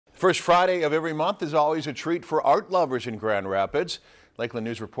First Friday of every month is always a treat for art lovers in Grand Rapids. Lakeland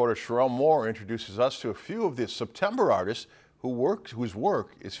News reporter Sherelle Moore introduces us to a few of the September artists whose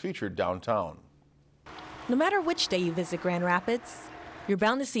work is featured downtown. No matter which day you visit Grand Rapids, you're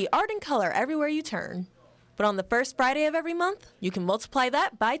bound to see art and color everywhere you turn. But on the first Friday of every month, you can multiply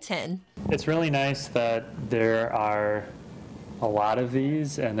that by 10. It's really nice that there are a lot of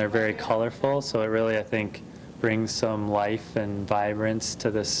these and they're very colorful, so it really, I think, brings some life and vibrance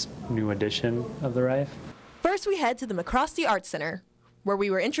to this new edition of the Rife. First, we head to the McCrosty Art Center, where we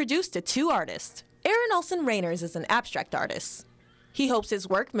were introduced to two artists. Aaron Olson Rainers is an abstract artist. He hopes his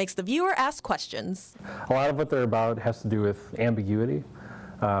work makes the viewer ask questions. A lot of what they're about has to do with ambiguity.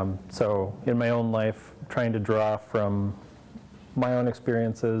 So in my own life, trying to draw from my own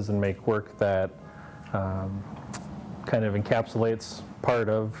experiences and make work that kind of encapsulates part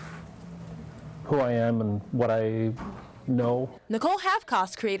of who I am and what I know. Nicole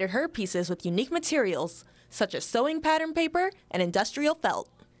Halfcost created her pieces with unique materials, such as sewing pattern paper and industrial felt.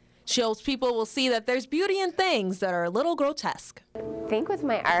 She hopes people will see that there's beauty in things that are a little grotesque. I think with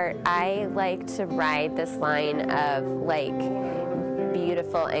my art, I like to ride this line of like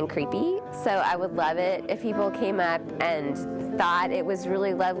beautiful and creepy. So I would love it if people came up and thought it was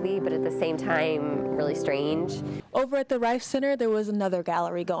really lovely, but at the same time, really strange. Over at the Rife Center, there was another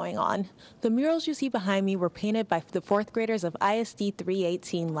gallery going on. The murals you see behind me were painted by the fourth graders of ISD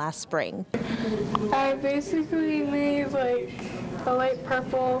 318 last spring. I basically made like a light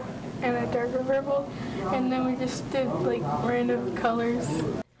purple and a darker purple, and then we just did like random colors.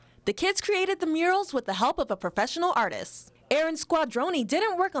 The kids created the murals with the help of a professional artist. Aaron Squadroni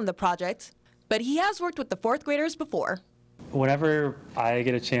didn't work on the project, but he has worked with the fourth graders before. Whenever I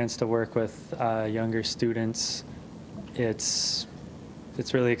get a chance to work with younger students, it's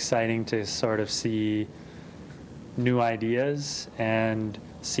really exciting to sort of see new ideas and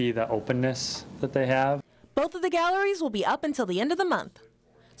see the openness that they have. Both of the galleries will be up until the end of the month,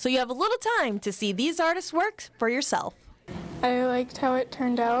 so you have a little time to see these artists' work for yourself. I liked how it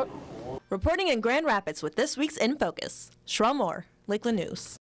turned out. Reporting in Grand Rapids with this week's In Focus, Sherelle Moore, Lakeland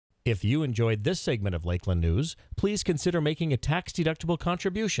News. If you enjoyed this segment of Lakeland News, please consider making a tax-deductible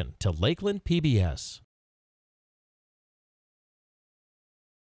contribution to Lakeland PBS.